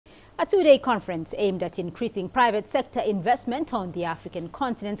A two-day conference aimed at increasing private sector investment on the African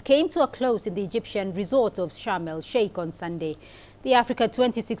continent came to a close in the Egyptian resort of Sharm El-Sheikh on Sunday. The Africa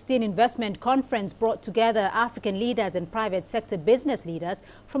 2016 Investment Conference brought together African leaders and private sector business leaders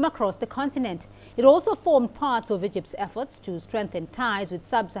from across the continent. It also formed part of Egypt's efforts to strengthen ties with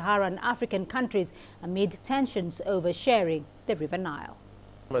sub-Saharan African countries amid tensions over sharing the River Nile.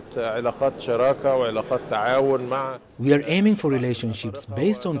 We are aiming for relationships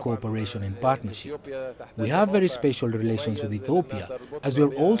based on cooperation and partnership. We have very special relations with Ethiopia, as we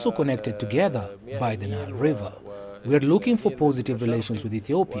are also connected together by the Nile River. We are looking for positive relations with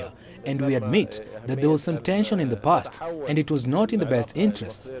Ethiopia, and we admit that there was some tension in the past, and it was not in the best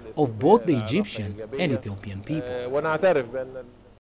interests of both the Egyptian and Ethiopian people.